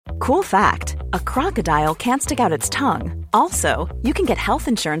Cool fact, a crocodile can't stick out its tongue. Also, you can get health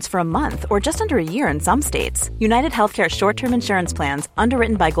insurance for a month or just under a year in some states. United Healthcare short-term insurance plans,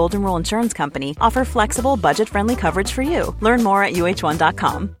 underwritten by Golden Rule Insurance Company, offer flexible, budget-friendly coverage for you. Learn more at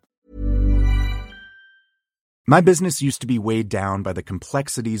uh1.com. My business used to be weighed down by the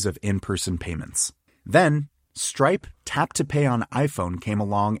complexities of in-person payments. Then, Stripe Tap to Pay on iPhone came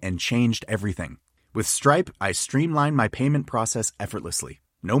along and changed everything. With Stripe, I streamlined my payment process effortlessly.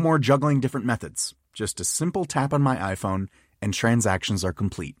 No more juggling different methods. Just a simple tap on my iPhone and transactions are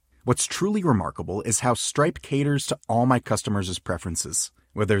complete. What's truly remarkable is how Stripe caters to all my customers' preferences.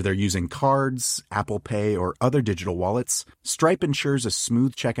 Whether they're using cards, Apple Pay, or other digital wallets, Stripe ensures a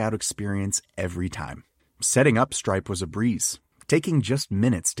smooth checkout experience every time. Setting up Stripe was a breeze, taking just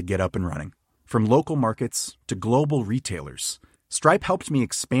minutes to get up and running. From local markets to global retailers, Stripe helped me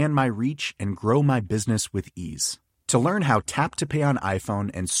expand my reach and grow my business with ease. To learn how Tap to Pay on iPhone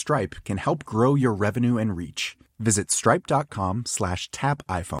and Stripe can help grow your revenue and reach, visit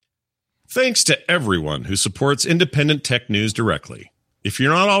stripe.com/tapiphone. Thanks to everyone who supports independent tech news directly. If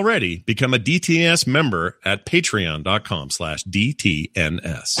you're not already, become a DTNS member at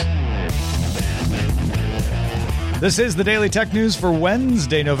patreon.com/DTNS. This is the Daily Tech News for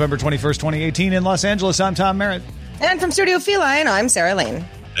Wednesday, November 21st, 2018 in Los Angeles. I'm Tom Merritt. And from Studio Feline, I'm Sarah Lane.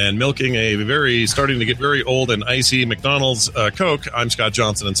 And milking a starting to get very old and icy McDonald's Coke, I'm Scott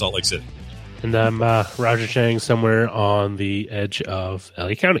Johnson in Salt Lake City. And I'm Roger Chang, somewhere on the edge of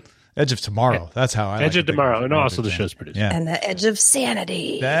LA County. Edge of tomorrow. That's how I Edge of tomorrow, and also the show's produced. Yeah. And the edge of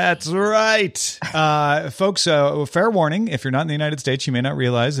sanity. That's right. Folks, fair warning, if you're not in the United States, you may not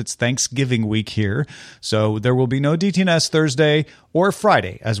realize it's Thanksgiving week here. So there will be no DTNS Thursday or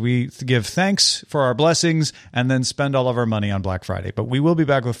Friday as we give thanks for our blessings and then spend all of our money on Black Friday. But we will be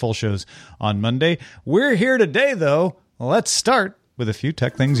back with full shows on Monday. We're here today, though. Let's start with a few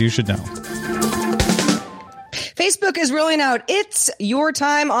tech things you should know. Facebook is rolling out It's Your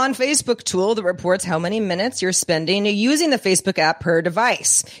Time on Facebook tool that reports how many minutes you're spending using the Facebook app per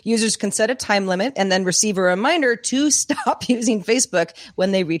device. Users can set a time limit and then receive a reminder to stop using Facebook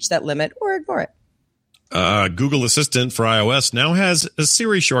when they reach that limit or ignore it. Google Assistant for iOS now has a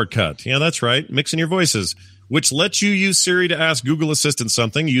Siri shortcut. Yeah, that's right. Mixing your voices, which lets you use Siri to ask Google Assistant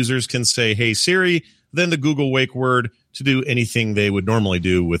something. Users can say, "Hey, Siri," then the Google wake word to do anything they would normally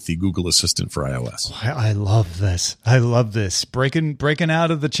do with the Google Assistant for iOS. I love this. I love this. Breaking out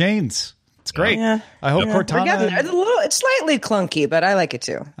of the chains. It's great. Yeah. I hope Cortana... It's slightly clunky, but I like it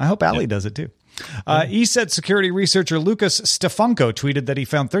too. I hope Allie does it too. ESET security researcher Lucas Stefanko tweeted that he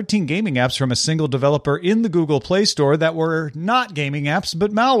found 13 gaming apps from a single developer in the Google Play Store that were not gaming apps,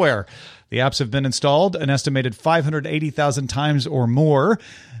 but malware. The apps have been installed an estimated 580,000 times or more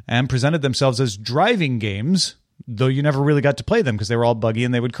and presented themselves as driving games, though you never really got to play them because they were all buggy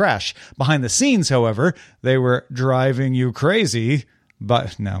and they would crash. Behind the scenes, however, they were driving you crazy.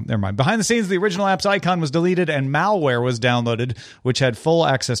 But no, never mind. Behind the scenes, the original app's icon was deleted and malware was downloaded, which had full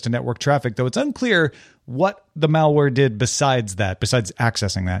access to network traffic, though it's unclear what the malware did besides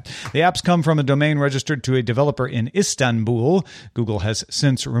accessing that. The apps come from a domain registered to a developer in Istanbul. Google has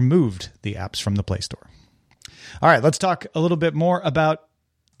since removed the apps from the Play Store. All right, let's talk a little bit more about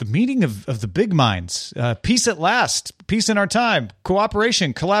the meeting of the big minds. Peace at last. Peace in our time.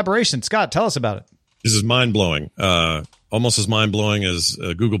 Cooperation, collaboration. Scott, tell us about it. This is mind-blowing. Almost as mind-blowing as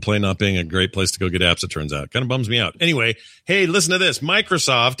Google Play not being a great place to go get apps, it turns out. Kind of bums me out. Anyway, hey, listen to this.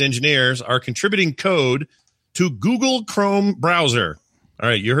 Microsoft engineers are contributing code to Google Chrome browser. All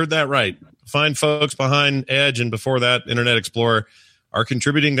right, you heard that right. Fine folks behind Edge and before that, Internet Explorer are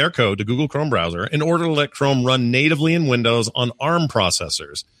contributing their code to Google Chrome browser in order to let Chrome run natively in Windows on ARM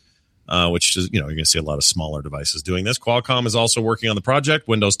processors, which is, you're going to see a lot of smaller devices doing this. Qualcomm is also working on the project.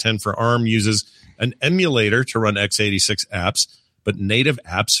 Windows 10 for ARM uses an emulator to run x86 apps, but native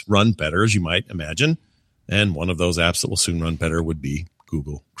apps run better, as you might imagine. And one of those apps that will soon run better would be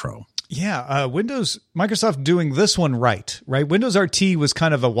Google Chrome. Yeah, Microsoft doing this one right? Windows RT was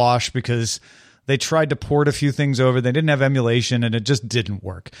kind of a wash because they tried to port a few things over. They didn't have emulation, and it just didn't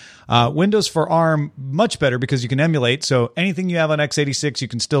work. Windows for ARM, much better because you can emulate. So anything you have on x86, you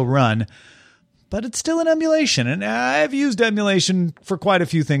can still run. But it's still an emulation. And I've used emulation for quite a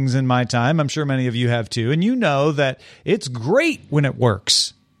few things in my time. I'm sure many of you have too. And you know that it's great when it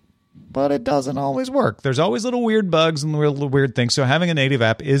works. But it doesn't always work. There's always little weird bugs and little weird things. So having a native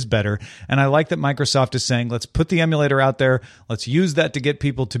app is better. And I like that Microsoft is saying, let's put the emulator out there. Let's use that to get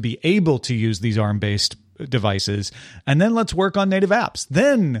people to be able to use these ARM-based devices, and then let's work on native apps.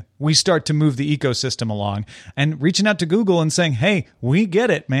 Then we start to move the ecosystem along and reaching out to Google and saying, hey, we get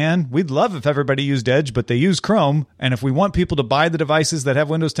it, man. We'd love if everybody used Edge, but they use Chrome. And if we want people to buy the devices that have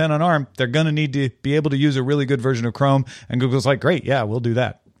Windows 10 on ARM, they're going to need to be able to use a really good version of Chrome. And Google's like, great, yeah, we'll do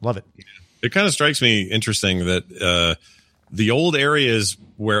that. Love it. It kind of strikes me interesting that the old areas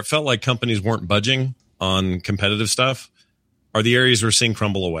where it felt like companies weren't budging on competitive stuff are the areas we're seeing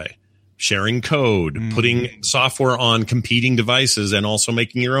crumble away. Sharing code, putting software on competing devices, and also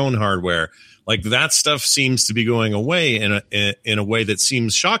making your own hardware. Like that stuff seems to be going away in a way that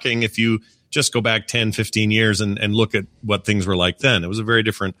seems shocking if you just go back 10, 15 years and look at what things were like then. It was a very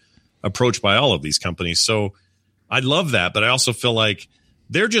different approach by all of these companies. So I love that, but I also feel like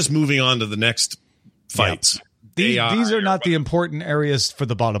they're just moving on to the next fights. Yeah. These are not the important areas for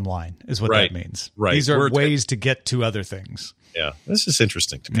the bottom line, is what that means. Right. These are ways to get to other things. Yeah. This is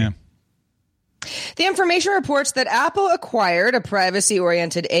interesting to me. Yeah. The information reports that Apple acquired a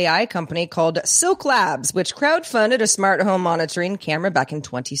privacy-oriented AI company called Silk Labs, which crowdfunded a smart home monitoring camera back in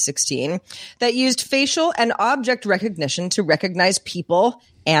 2016 that used facial and object recognition to recognize people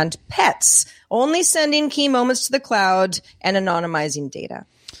and pets, only sending key moments to the cloud and anonymizing data.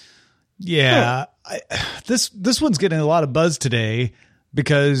 Yeah, this one's getting a lot of buzz today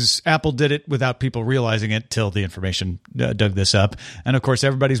because Apple did it without people realizing it till the information dug this up. And of course,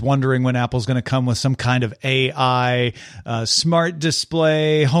 everybody's wondering when Apple's going to come with some kind of AI, smart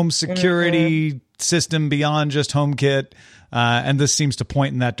display, home security system beyond just HomeKit. And this seems to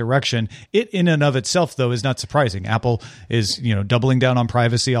point in that direction. It in and of itself, though, is not surprising. Apple is, doubling down on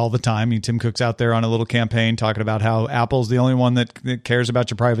privacy all the time. I mean, Tim Cook's out there on a little campaign talking about how Apple's the only one that cares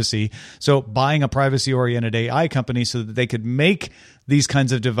about your privacy. So buying a privacy-oriented AI company so that they could make these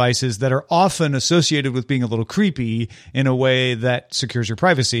kinds of devices that are often associated with being a little creepy in a way that secures your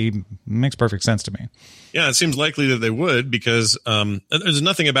privacy makes perfect sense to me. Yeah, it seems likely that they would because there's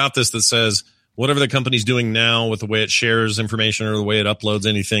nothing about this that says whatever the company's doing now with the way it shares information or the way it uploads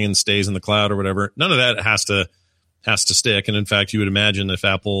anything and stays in the cloud or whatever, none of that has to stick. And in fact, you would imagine if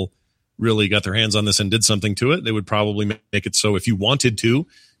Apple really got their hands on this and did something to it, they would probably make it so if you wanted to,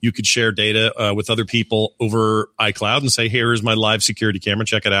 you could share data with other people over iCloud and say, here's my live security camera,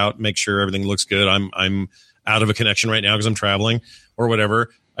 check it out, make sure everything looks good. I'm out of a connection right now because I'm traveling or whatever.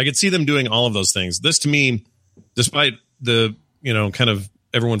 I could see them doing all of those things. This to me, despite the, kind of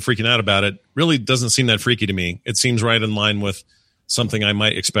everyone freaking out about it, really doesn't seem that freaky to me. It seems right in line with something I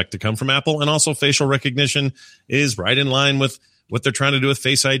might expect to come from Apple. And also facial recognition is right in line with what they're trying to do with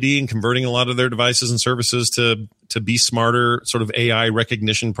Face ID and converting a lot of their devices and services to be smarter sort of AI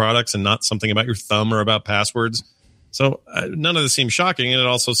recognition products and not something about your thumb or about passwords. So none of this seems shocking. And it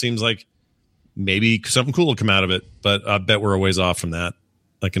also seems like maybe something cool will come out of it. But I bet we're a ways off from that.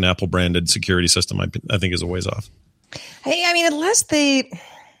 Like an Apple branded security system, I think is a ways off. Hey, I mean, unless they,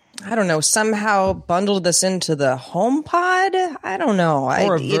 I don't know, somehow bundled this into the HomePod. I don't know.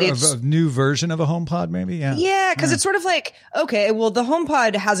 Or a new version of a HomePod, maybe? Yeah. Yeah, because it's sort of like, okay, well, the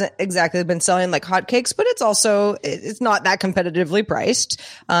HomePod hasn't exactly been selling like hotcakes, but it's not that competitively priced.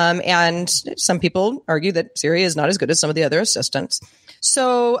 And some people argue that Siri is not as good as some of the other assistants.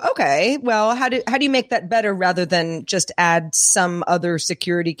 So, okay, well, how do you make that better rather than just add some other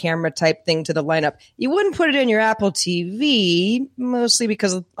security camera type thing to the lineup? You wouldn't put it in your Apple TV, mostly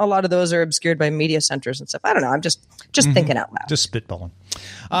because a lot of those are obscured by media centers and stuff. I don't know. I'm just thinking out loud. Just spitballing.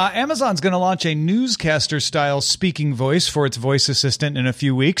 Amazon's going to launch a newscaster-style speaking voice for its voice assistant in a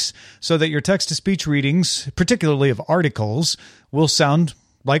few weeks so that your text-to-speech readings, particularly of articles, will sound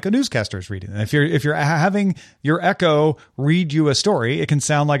like a newscaster's reading. If you're having your Echo read you a story, it can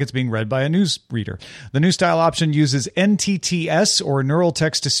sound like it's being read by a news reader. The new style option uses NTTS, or neural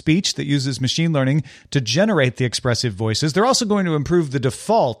text-to-speech, that uses machine learning to generate the expressive voices. They're also going to improve the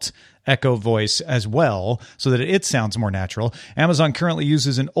default Echo voice as well so that it sounds more natural. Amazon currently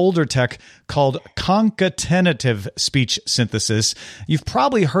uses an older tech called concatenative speech synthesis. You've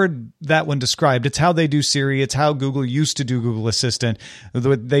probably heard that one described. It's how they do Siri. It's how Google used to do Google Assistant.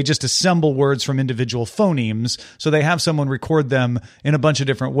 They just assemble words from individual phonemes. So they have someone record them in a bunch of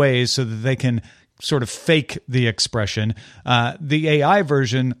different ways so that they can sort of fake the expression. The AI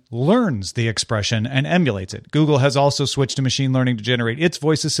version learns the expression and emulates it. Google has also switched to machine learning to generate its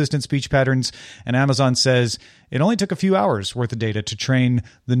voice assistant speech patterns, and Amazon says it only took a few hours worth of data to train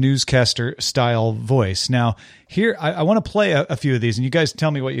the newscaster style voice. Now, here, I want to play a few of these, and you guys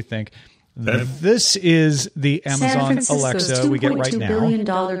tell me what you think. This is the Amazon Alexa we get right now. $2.2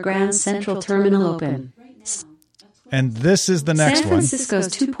 billion Grand Central Terminal open. And this is the next one. San Francisco's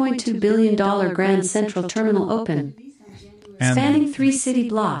 $2.2 billion Grand Central Terminal open. And spanning 3 city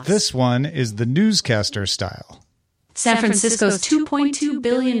blocks. this one is the newscaster style. San Francisco's $2.2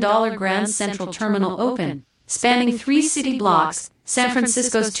 billion Grand Central Terminal open. Spanning 3 city blocks, San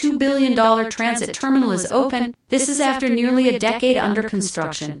Francisco's $2 billion transit terminal is open. This is after nearly a decade under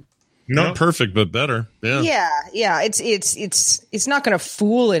construction. Not perfect, but better. Yeah. It's not going to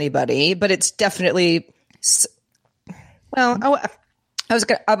fool anybody, but it's definitely. Well,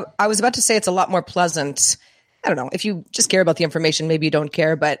 I was about to say it's a lot more pleasant. I don't know. If you just care about the information, maybe you don't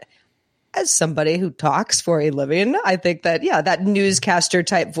care. But as somebody who talks for a living, I think that that newscaster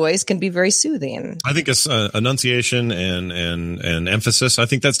type voice can be very soothing. I think it's enunciation and emphasis. I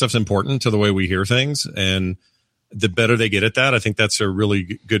think that stuff's important to the way we hear things, and the better they get at that, I think that's a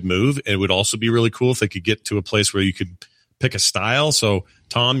really good move. It would also be really cool if they could get to a place where you could pick a style. So,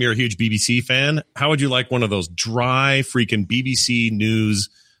 Tom, you're a huge BBC fan. How would you like one of those dry freaking BBC News?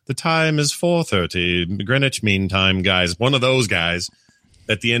 The time is 4:30 Greenwich Mean Time, guys. One of those guys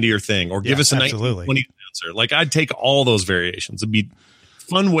at the end of your thing, or give us a 1920 answer. Like, I'd take all those variations. It'd be a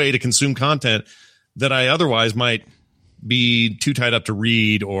fun way to consume content that I otherwise might be too tied up to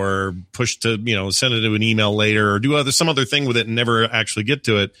read or push to, send it to an email later or do some other thing with it and never actually get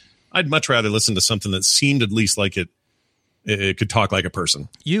to it. I'd much rather listen to something that seemed at least like it could talk like a person.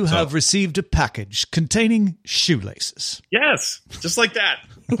 You have received a package containing shoelaces. Yes, just like that.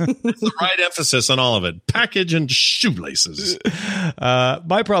 That's the right emphasis on all of it. Package and shoelaces.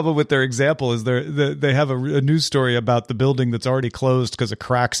 My problem with their example is they have a news story about the building that's already closed because of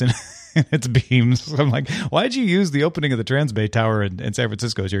cracks in its beams. So I'm like, why'd you use the opening of the Transbay Tower in San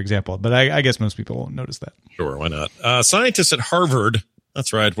Francisco as your example? But I guess most people won't notice that. Sure, why not? Scientists at Harvard,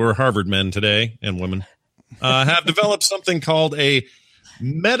 that's right, we're Harvard men today and women, have developed something called a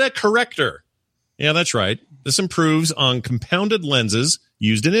metacorrector. Yeah, that's right. This improves on compounded lenses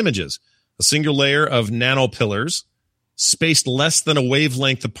used in images. A single layer of nanopillars spaced less than a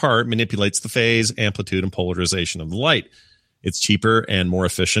wavelength apart manipulates the phase, amplitude, and polarization of the light. It's cheaper and more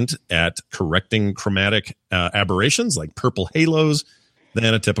efficient at correcting chromatic aberrations like purple halos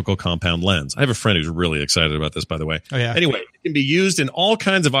than a typical compound lens. I have a friend who's really excited about this, by the way. Oh, yeah. Anyway, it can be used in all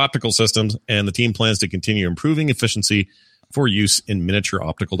kinds of optical systems, and the team plans to continue improving efficiency for use in miniature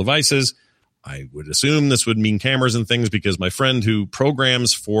optical devices. I would assume this would mean cameras and things, because my friend who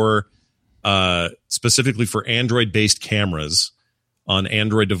programs for specifically for Android-based cameras on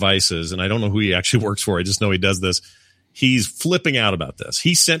Android devices, and I don't know who he actually works for, I just know he does this, he's flipping out about this.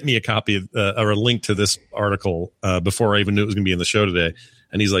 He sent me a copy of, or a link to this article before I even knew it was going to be in the show today.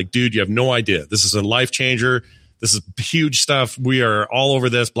 And he's like, dude, you have no idea. This is a life changer. This is huge stuff. We are all over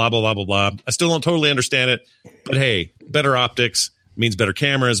this, blah, blah, blah, blah, blah. I still don't totally understand it. But hey, better optics means better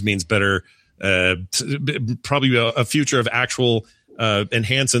cameras, means better, probably a future of actual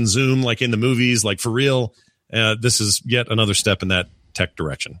enhance and zoom like in the movies, like for real. This is yet another step in that tech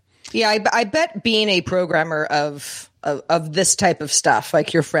direction. Yeah, I bet being a programmer of this type of stuff,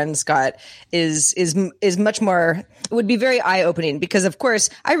 like your friend Scott, is much more. It would be very eye opening, because of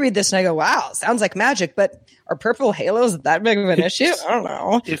course I read this and I go, "Wow, sounds like magic." But are purple halos that big of an issue? I don't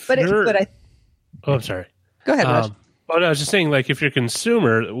know. I'm sorry. Go ahead, Raj. I was just saying, like, if you're a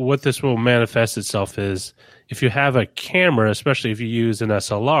consumer, what this will manifest itself is, if you have a camera, especially if you use an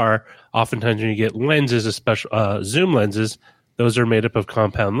SLR, oftentimes when you get lenses, especially zoom lenses, those are made up of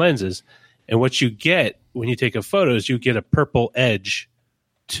compound lenses. And what you get when you take a photo is you get a purple edge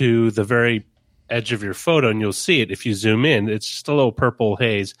to the very edge of your photo, and you'll see it if you zoom in. It's just a little purple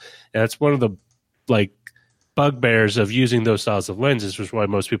haze. And that's one of the bugbears of using those styles of lenses, which is why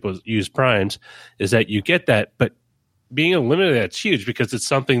most people use primes, is that you get that. But being eliminated, that's huge, because it's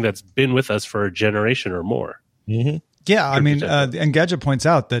something that's been with us for a generation or more. Mm-hmm. Yeah, I mean, Engadget points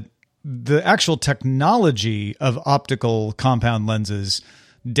out that the actual technology of optical compound lenses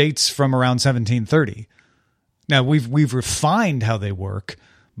dates from around 1730. Now we've refined how they work,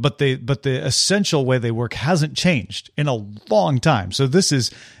 but the essential way they work hasn't changed in a long time. So this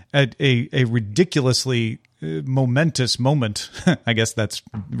is a ridiculously momentous moment. I guess that's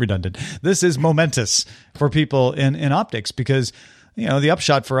redundant. This is momentous for people in optics, because the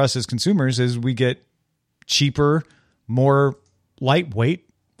upshot for us as consumers is we get cheaper, more lightweight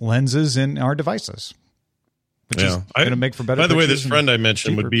lenses in our devices, which is going to make for better. By the way, this friend I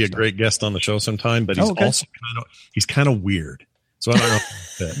mentioned would be a great guest on the show sometime, but he's also kind of weird. So I don't know.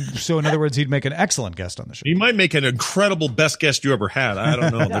 So in other words, he'd make an excellent guest on the show. He might make an incredible best guest you ever had. I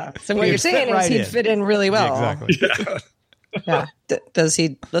don't know. Yeah. So what you're saying is he'd fit in really well. Yeah, exactly. Yeah. Does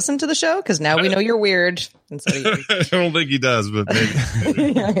he listen to the show? Because now we know you're weird. instead of you. I don't think he does, but maybe.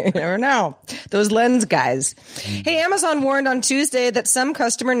 You never know. Those lens guys. Hey, Amazon warned on Tuesday that some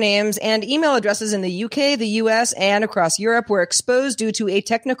customer names and email addresses in the UK, the US, and across Europe were exposed due to a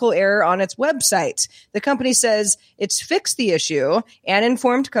technical error on its website. The company says it's fixed the issue and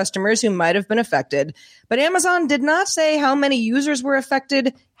informed customers who might have been affected. But Amazon did not say how many users were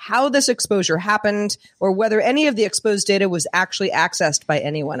affected, how this exposure happened, or whether any of the exposed data was actually accessed by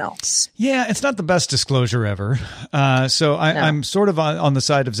anyone else. Yeah, it's not the best disclosure ever. I'm sort of on the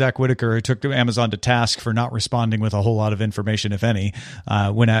side of Zach Whitaker, who took Amazon to task for not responding with a whole lot of information, if any,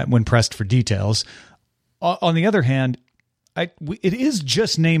 when pressed for details. On the other hand, it is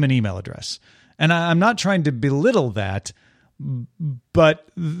just name and email address. And I'm not trying to belittle that, but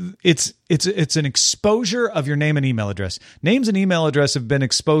it's an exposure of your name and email address. Names and email address have been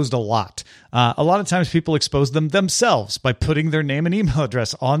exposed a lot. A lot of times people expose them themselves by putting their name and email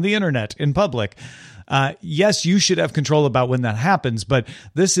address on the internet in public. Yes, you should have control about when that happens, but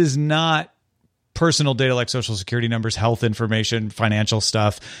this is not personal data like social security numbers, health information, financial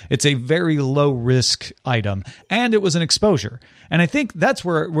stuff. It's a very low risk item, and it was an exposure. And I think that's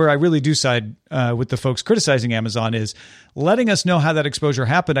where I really do side with the folks criticizing Amazon, is letting us know how that exposure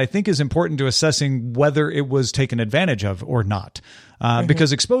happened, I think is important to assessing whether it was taken advantage of or not.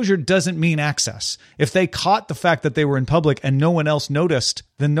 Because exposure doesn't mean access. If they caught the fact that they were in public and no one else noticed,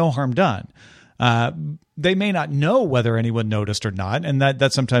 then no harm done. They may not know whether anyone noticed or not, and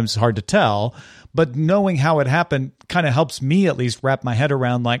that's sometimes hard to tell. But knowing how it happened kind of helps me at least wrap my head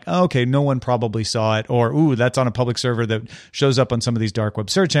around, like, oh, okay, no one probably saw it, or, ooh, that's on a public server that shows up on some of these dark web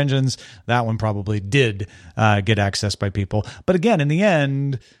search engines. That one probably did get accessed by people. But again, in the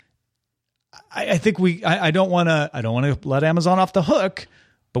end, I think I don't want to let Amazon off the hook,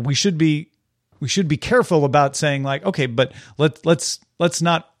 but we should be careful about saying, like, okay, but let's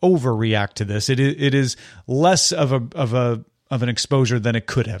not overreact to this. It is less of an exposure than it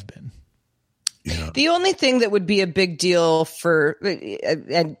could have been. Yeah. The only thing that would be a big deal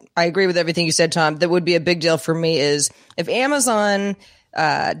and I agree with everything you said, Tom, that would be a big deal for me is if Amazon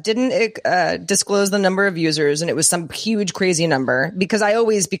didn't disclose the number of users and it was some huge crazy number, because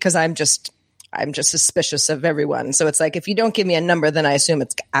I'm just suspicious of everyone. So it's like, if you don't give me a number, then I assume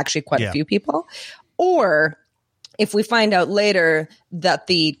it's actually quite a few people. Or if we find out later that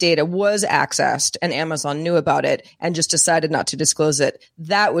the data was accessed and Amazon knew about it and just decided not to disclose it,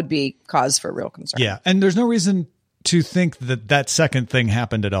 that would be cause for real concern. Yeah. And there's no reason to think that second thing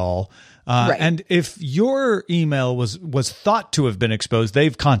happened at all. Right. And if your email was thought to have been exposed,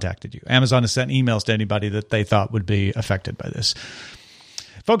 they've contacted you. Amazon has sent emails to anybody that they thought would be affected by this.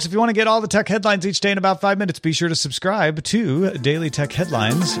 Folks, if you want to get all the tech headlines each day in about 5 minutes, be sure to subscribe to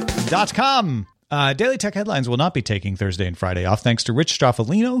dailytechheadlines.com. Daily Tech Headlines will not be taking Thursday and Friday off, thanks to Rich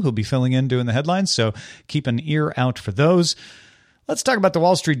Stroffolino, who'll be filling in doing the headlines, so keep an ear out for those. Let's talk about the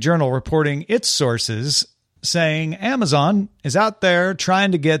Wall Street Journal reporting its sources saying Amazon is out there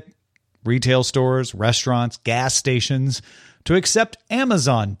trying to get retail stores, restaurants, gas stations to accept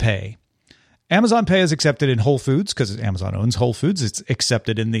Amazon Pay. Amazon Pay is accepted in Whole Foods because Amazon owns Whole Foods. It's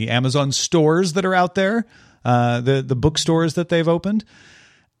accepted in the Amazon stores that are out there, the bookstores that they've opened.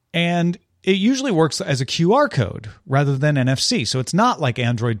 And it usually works as a QR code rather than NFC. So it's not like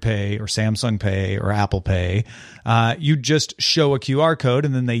Android Pay or Samsung Pay or Apple Pay. You just show a QR code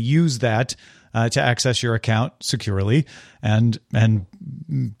and then they use that to access your account securely. And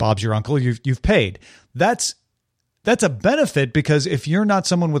Bob's your uncle, you've paid. That's a benefit because if you're not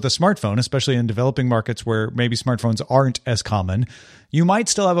someone with a smartphone, especially in developing markets where maybe smartphones aren't as common, you might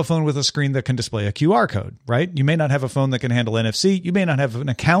still have a phone with a screen that can display a QR code, right? You may not have a phone that can handle NFC. You may not have an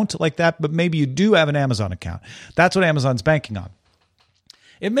account like that, but maybe you do have an Amazon account. That's what Amazon's banking on.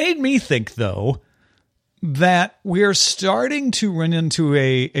 It made me think, though, that we're starting to run into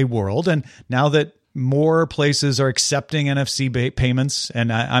a world, and now that more places are accepting NFC payments,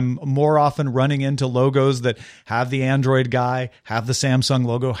 and I'm more often running into logos that have the Android guy, have the Samsung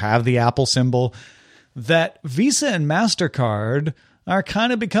logo, have the Apple symbol, that Visa and MasterCard are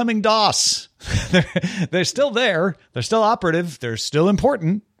kind of becoming DOS. They're still there. They're still operative. They're still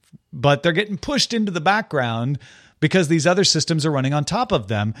important, but they're getting pushed into the background because these other systems are running on top of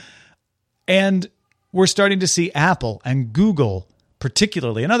them. And we're starting to see Apple and Google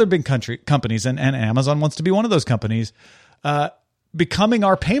particularly, and other big companies, and Amazon wants to be one of those companies, becoming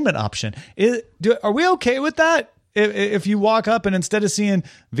our payment option. Are we okay with that? If you walk up and instead of seeing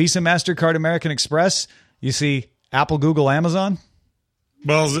Visa, MasterCard, American Express, you see Apple, Google, Amazon?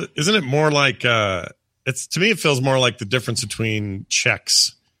 Well, isn't it more like, to me, it feels more like the difference between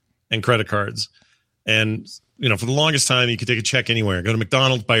checks and credit cards. And, for the longest time, you could take a check anywhere. Go to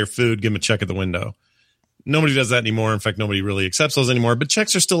McDonald's, buy your food, give them a check at the window. Nobody does that anymore. In fact, nobody really accepts those anymore. But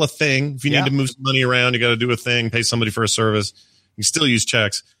checks are still a thing. If you need to move some money around, you got to do a thing, pay somebody for a service. You still use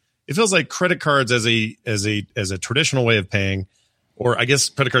checks. It feels like credit cards as a traditional way of paying, or I guess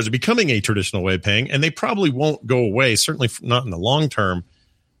credit cards are becoming a traditional way of paying, and they probably won't go away. Certainly not in the long term.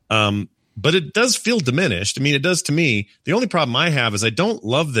 But it does feel diminished. I mean, it does to me. The only problem I have is I don't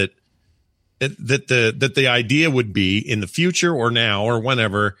love that the idea would be in the future or now or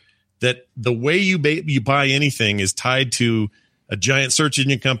whenever that the way you buy anything is tied to a giant search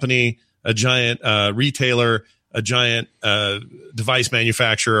engine company, a giant retailer, a giant device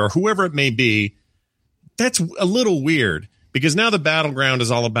manufacturer, or whoever it may be. That's a little weird, because now the battleground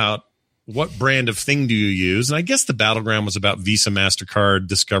is all about what brand of thing do you use? And I guess the battleground was about Visa, MasterCard,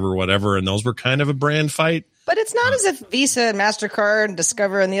 Discover, whatever, and those were kind of a brand fight. But it's not as if Visa and MasterCard and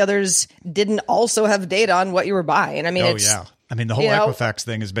Discover and the others didn't also have data on what you were buying. I mean, I mean, the whole Equifax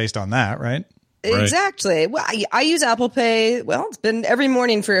thing is based on that, right? Exactly. Well, I use Apple Pay. Well, it's been every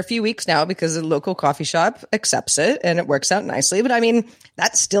morning for a few weeks now because a local coffee shop accepts it and it works out nicely. But I mean,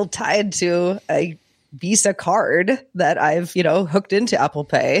 that's still tied to a Visa card that I've, hooked into Apple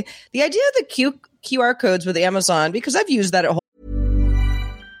Pay. The idea of the QR codes with Amazon, because I've used that at home.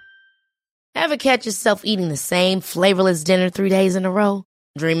 Ever catch yourself eating the same flavorless dinner 3 days in a row?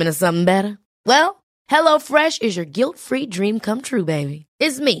 Dreaming of something better? Well, HelloFresh is your guilt-free dream come true, baby.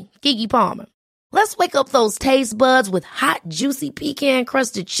 It's me, Keke Palmer. Let's wake up those taste buds with hot, juicy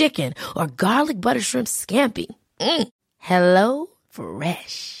pecan-crusted chicken or garlic butter shrimp scampi. Hello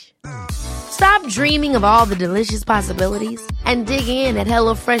Fresh. Stop dreaming of all the delicious possibilities and dig in at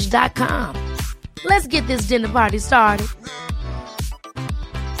HelloFresh.com. Let's get this dinner party started.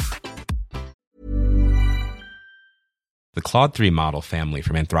 The Claude 3 model family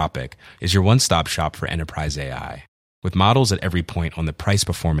from Anthropic is your one-stop shop for enterprise AI. With models at every point on the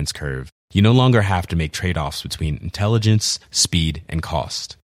price-performance curve, you no longer have to make trade-offs between intelligence, speed, and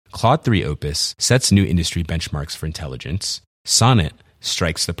cost. Claude 3 Opus sets new industry benchmarks for intelligence. Sonnet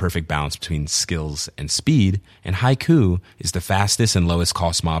strikes the perfect balance between skills and speed. And Haiku is the fastest and lowest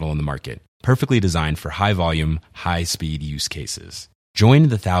cost model in the market, perfectly designed for high-volume, high-speed use cases. Join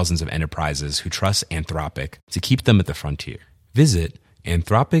the thousands of enterprises who trust Anthropic to keep them at the frontier. Visit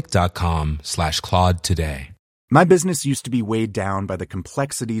anthropic.com/Claude today. My business used to be weighed down by the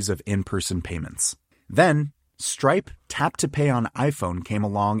complexities of in-person payments. Then, Stripe Tap to Pay on iPhone came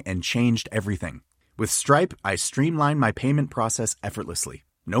along and changed everything. With Stripe, I streamlined my payment process effortlessly.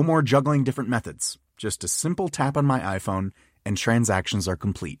 No more juggling different methods. Just a simple tap on my iPhone and transactions are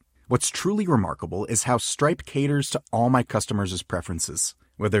complete. What's truly remarkable is how Stripe caters to all my customers' preferences.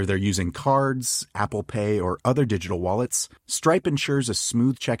 Whether they're using cards, Apple Pay, or other digital wallets, Stripe ensures a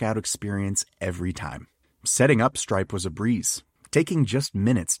smooth checkout experience every time. Setting up Stripe was a breeze, taking just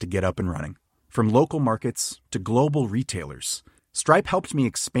minutes to get up and running. From local markets to global retailers, Stripe helped me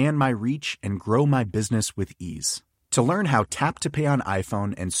expand my reach and grow my business with ease. To learn how Tap to Pay on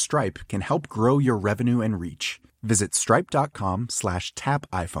iPhone and Stripe can help grow your revenue and reach, visit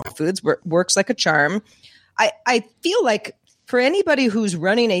stripe.com/tapiphone. Foods works like a charm. I feel like for anybody who's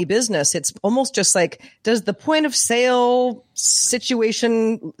running a business, it's almost just like, does the point of sale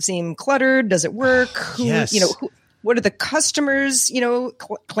situation seem cluttered? Does it work? Yes. What are the customers,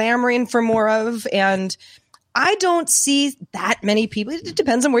 clamoring for more of? And I don't see that many people. It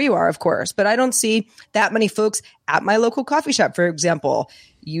depends on where you are, of course, but I don't see that many folks at my local coffee shop, for example,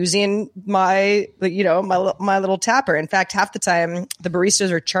 using my little tapper. In fact, half the time the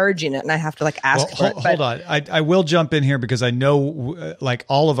baristas are charging it and I have to ask for it. Hold on. I will jump in here because I know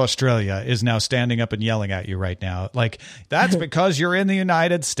all of Australia is now standing up and yelling at you right now. That's because you're in the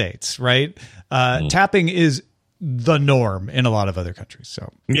United States, right? Tapping is the norm in a lot of other countries.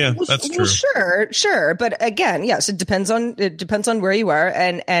 So yeah, that's true. Well, sure. But again, yes, it depends on where you are.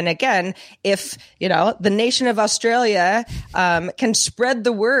 And again, if, the nation of Australia, can spread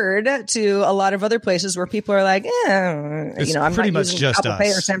the word to a lot of other places where people are like, I'm pretty not much using just Apple us.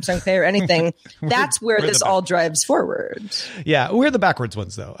 Pay or Samsung Pay or anything. That's where this all drives forward. Yeah. We're the backwards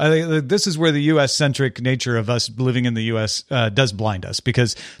ones though. I think this is where the US centric nature of us living in the US, does blind us,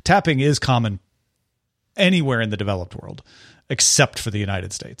 because tapping is common anywhere in the developed world, except for the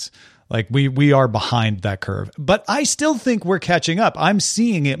United States. We are behind that curve, but I still think we're catching up. I'm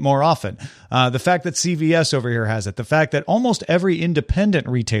seeing it more often. The fact that CVS over here has it, the fact that almost every independent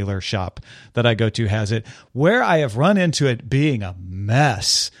retailer shop that I go to has it. Where I have run into it being a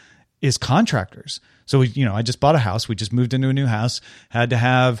mess is contractors. So, I just bought a house. We just moved into a new house, had to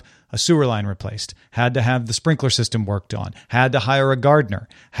have a sewer line replaced, had to have the sprinkler system worked on, had to hire a gardener,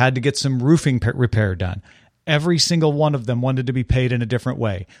 had to get some roofing repair done. Every single one of them wanted to be paid in a different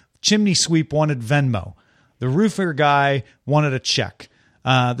way. Chimney sweep wanted Venmo. The roofer guy wanted a check.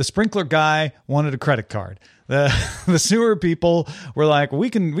 The sprinkler guy wanted a credit card. The sewer people were like, we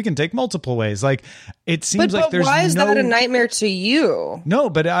can take multiple ways. Like, it seems like there's why is that a nightmare to you? No,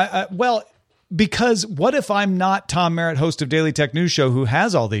 but well, because what if I'm not Tom Merritt, host of Daily Tech News Show, who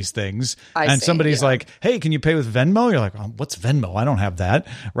has all these things, somebody's like, hey, can you pay with Venmo? You're like, oh, what's Venmo? I don't have that,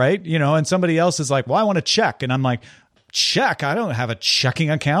 right? And somebody else is like, well, I want a check. And I'm like, check? I don't have a checking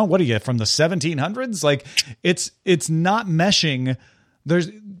account. What are you, from the 1700s? Like, it's not meshing.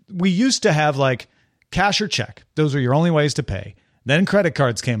 We used to have like cash or check. Those are your only ways to pay. Then credit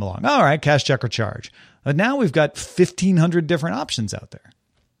cards came along. All right, cash, check, or charge. But now we've got 1,500 different options out there.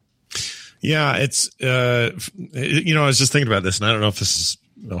 Yeah, it's, I was just thinking about this, and I don't know if this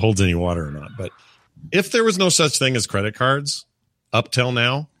holds any water or not, but if there was no such thing as credit cards up till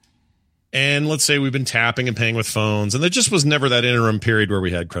now, and let's say we've been tapping and paying with phones, and there just was never that interim period where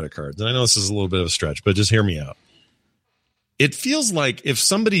we had credit cards. And I know this is a little bit of a stretch, but just hear me out. It feels like if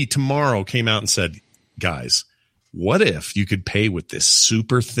somebody tomorrow came out and said, guys, what if you could pay with this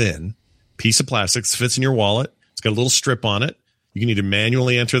super thin piece of plastic that fits in your wallet? It's got a little strip on it. You can either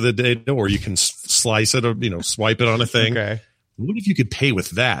manually enter the data or you can slice it or, swipe it on a thing. Okay. What if you could pay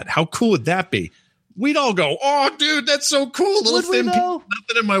with that? How cool would that be? We'd all go, oh, dude, that's so cool. Little thin piece,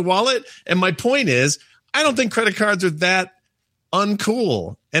 nothing in my wallet. And my point is, I don't think credit cards are that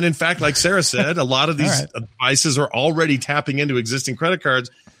uncool. And in fact, like Sarah said, a lot of these devices are already tapping into existing credit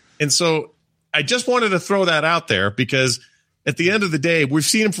cards. And so I just wanted to throw that out there because at the end of the day, we've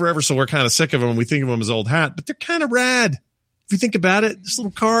seen them forever. So we're kind of sick of them and we think of them as old hat, but they're kind of rad. If you think about it, this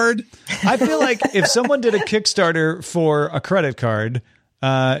little card. I feel like if someone did a Kickstarter for a credit card,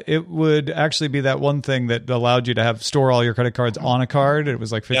 it would actually be that one thing that allowed you to store all your credit cards on a card. It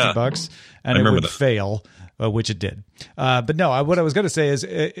was like $50 and it would fail, which it did. But no, what I was going to say is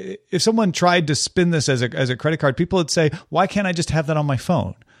if someone tried to spin this as a credit card, people would say, why can't I just have that on my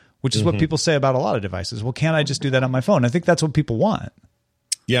phone? Which is what people say about a lot of devices. Well, can't I just do that on my phone? I think that's what people want.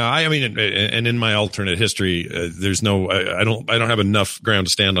 Yeah, I mean, and in my alternate history, there's I don't have enough ground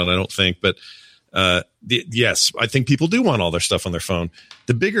to stand on, I don't think. But yes, I think people do want all their stuff on their phone.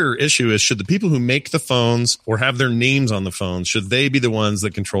 The bigger issue is, should the people who make the phones or have their names on the phones, should they be the ones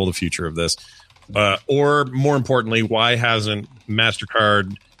that control the future of this? Or more importantly, why hasn't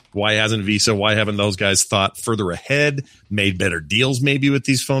MasterCard, why hasn't Visa, why haven't those guys thought further ahead, made better deals maybe with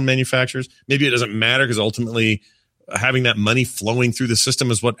these phone manufacturers? Maybe it doesn't matter because ultimately having that money flowing through the system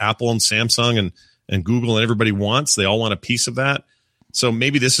is what Apple and Samsung and Google and everybody wants. They all want a piece of that. So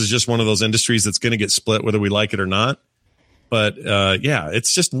maybe this is just one of those industries that's going to get split whether we like it or not. But yeah,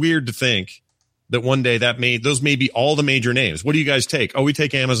 it's just weird to think that one day those may be all the major names. What do you guys take? Oh, we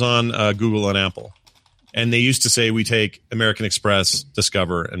take Amazon, Google, and Apple. And they used to say we take American Express,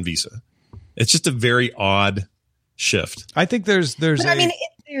 Discover, and Visa. It's just a very odd shift. I think there's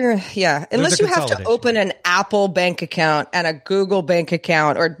unless you have to open an Apple bank account and a Google bank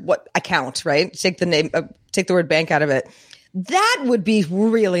account, or what account, right? Take the word bank out of it. That would be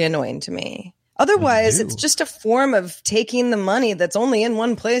really annoying to me. Otherwise, it's just a form of taking the money that's only in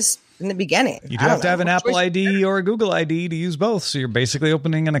one place in the beginning. You do have to have an Apple ID or a Google ID to use both. So you're basically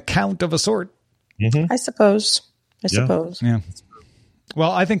opening an account of a sort. Mm-hmm. I suppose. Yeah.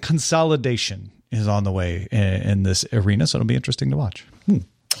 Well, I think consolidation is on the way in this arena, so it'll be interesting to watch.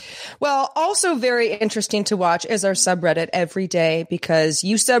 Well, also very interesting to watch is our subreddit every day, because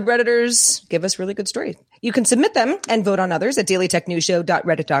you subredditors give us really good stories. You can submit them and vote on others at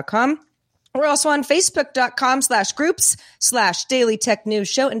dailytechnewsshow.reddit.com. We're also on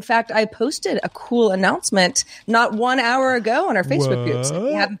facebook.com/groups/dailytechnewsshow. In fact, I posted a cool announcement not 1 hour ago on our Facebook groups. If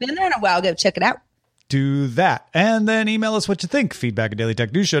you haven't been there in a while, go check it out. Do that. And then email us what you think. Feedback at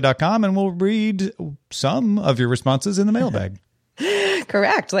dailytechnewsshow.com, and we'll read some of your responses in the mailbag.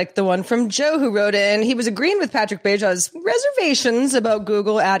 Correct. Like the one from Joe, who wrote in. He was agreeing with Patrick Bejaw's reservations about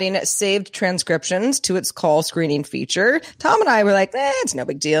Google adding saved transcriptions to its call screening feature. Tom and I were like, it's no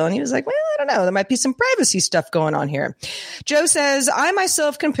big deal. And he was like, well, I don't know. There might be some privacy stuff going on here. Joe says, I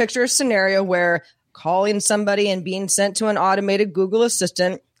myself can picture a scenario where calling somebody and being sent to an automated Google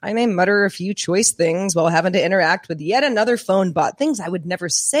Assistant, I may mutter a few choice things while having to interact with yet another phone bot, things I would never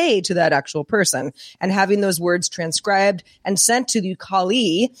say to that actual person, and having those words transcribed and sent to the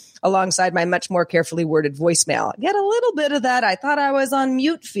callee alongside my much more carefully worded voicemail. Get a little bit of that I thought I was on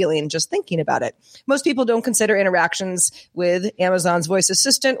mute feeling just thinking about it. Most people don't consider interactions with Amazon's voice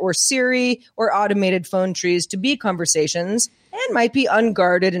assistant or Siri or automated phone trees to be conversations, and might be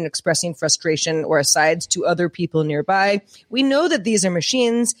unguarded in expressing frustration or asides to other people nearby. We know that these are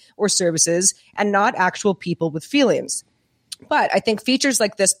machines or services and not actual people with feelings. But I think features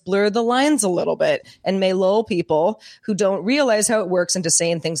like this blur the lines a little bit and may lull people who don't realize how it works into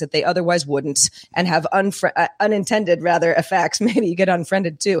saying things that they otherwise wouldn't and have unintended effects. Maybe you get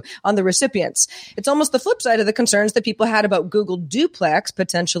unfriended too on the recipients. It's almost the flip side of the concerns that people had about Google Duplex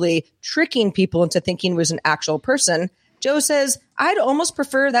potentially tricking people into thinking it was an actual person. Joe says, I'd almost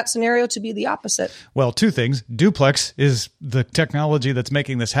prefer that scenario to be the opposite. Well, two things. Duplex is the technology that's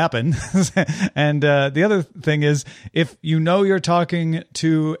making this happen. And the other thing is, if you know you're talking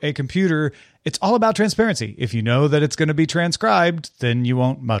to a computer, it's all about transparency. If you know that it's going to be transcribed, then you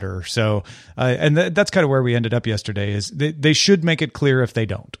won't mutter. So, and that's kind of where we ended up yesterday, is they should make it clear if they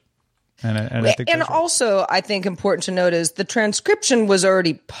don't. I think also, I think important to note is the transcription was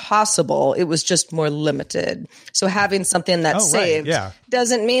already possible. It was just more limited. So having something that's saved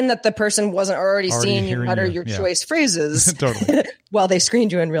doesn't mean that the person wasn't already seeing you utter your choice phrases totally while they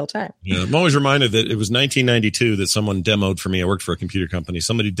screened you in real time. Yeah, I'm always reminded that it was 1992 that someone demoed for me. I worked for a computer company.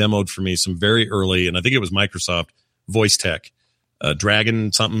 Somebody demoed for me some very early, and I think it was Microsoft Voice Tech,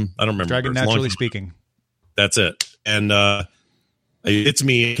 Dragon something. I don't remember. Dragon Naturally Speaking. That's it. And it's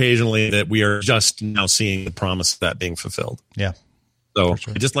me occasionally that we are just now seeing the promise of that being fulfilled. Yeah. So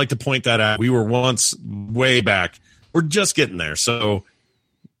sure. I just like to point that out. We were once way back. We're just getting there. So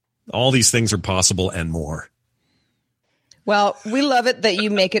all these things are possible and more. Well, we love it that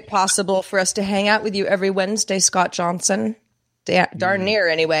you make it possible for us to hang out with you every Wednesday, Scott Johnson. Darn near,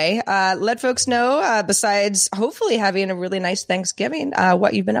 anyway. Let folks know, besides hopefully having a really nice Thanksgiving,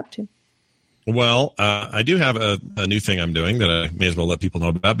 what you've been up to. Well, I do have a new thing I'm doing that I may as well let people know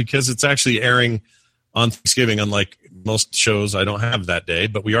about, because it's actually airing on Thanksgiving. Unlike most shows, I don't have that day,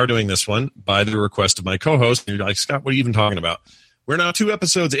 but we are doing this one by the request of my co-host. And you're like, Scott, what are you even talking about? We're now 2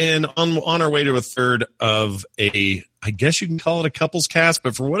 episodes in, on our way to a third of I guess you can call it a couples cast,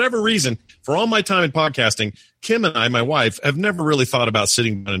 but for whatever reason, for all my time in podcasting, Kim and I, my wife, have never really thought about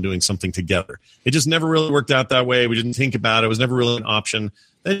sitting down and doing something together. It just never really worked out that way. We didn't think about it. It was never really an option.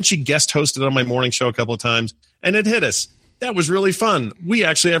 Then she guest hosted on my morning show a couple of times, and it hit us. That was really fun. We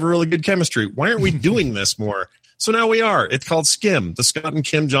actually have a really good chemistry. Why aren't we doing this more? So now we are. It's called Skim, the Scott and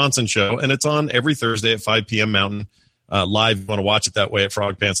Kim Johnson Show, and it's on every Thursday at 5 p.m. Mountain. Live, you want to watch it that way at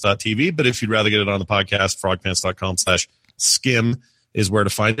frogpants.tv, but if you'd rather get it on the podcast, frogpants.com/skim is where to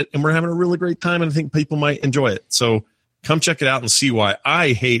find it. And we're having a really great time, and I think people might enjoy it. So come check it out and see why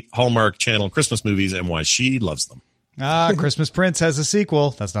I hate Hallmark Channel Christmas movies and why she loves them. Christmas Prince has a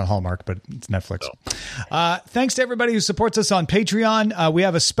sequel. That's not Hallmark, but it's Netflix. No. Thanks to everybody who supports us on Patreon. We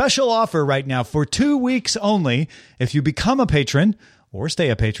have a special offer right now for 2 weeks only. If you become a patron or stay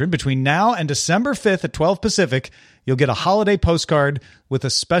a patron between now and December 5th at 12 Pacific, you'll get a holiday postcard with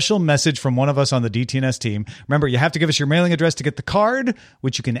a special message from one of us on the DTNS team. Remember, you have to give us your mailing address to get the card,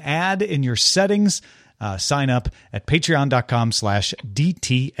 which you can add in your settings. Sign up at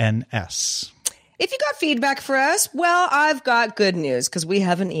patreon.com/DTNS. If you got feedback for us, well, I've got good news, because we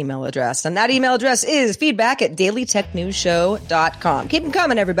have an email address, and that email address is feedback@dailytechnewsshow.com. Keep them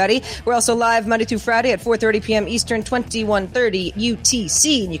coming, everybody. We're also live Monday through Friday at 4:30 p.m. Eastern, 21:30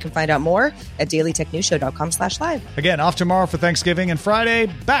 UTC, and you can find out more at dailytechnewsshow.com/live. Again, off tomorrow for Thanksgiving and Friday,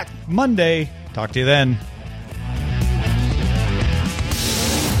 back Monday. Talk to you then.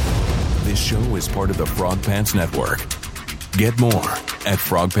 This show is part of the Frog Pants Network. Get more at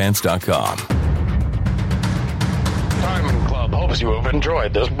frogpants.com. Diamond Club hopes you have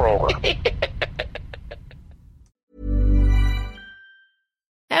enjoyed this program.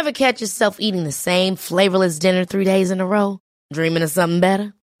 Ever catch yourself eating the same flavorless dinner 3 days in a row? Dreaming of something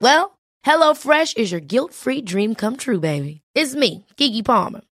better? Well, HelloFresh is your guilt-free dream come true, baby. It's me, Keke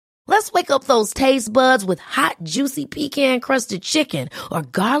Palmer. Let's wake up those taste buds with hot, juicy pecan-crusted chicken or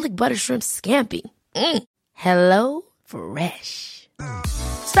garlic butter shrimp scampi. Hello Fresh.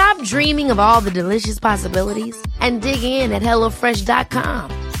 Stop dreaming of all the delicious possibilities and dig in at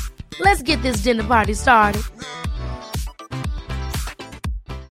HelloFresh.com. Let's get this dinner party started.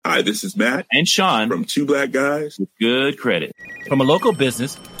 Hi, this is Matt and Sean from Two Black Guys with Good Credit. From a local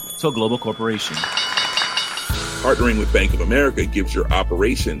business to a global corporation. Partnering with Bank of America gives your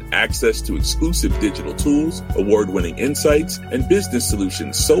operation access to exclusive digital tools, award-winning insights, and business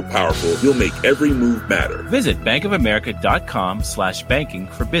solutions so powerful you'll make every move matter. Visit bankofamerica.com/banking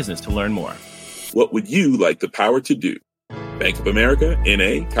for business to learn more. What would you like the power to do? Bank of America,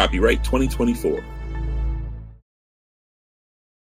 N.A., copyright 2024.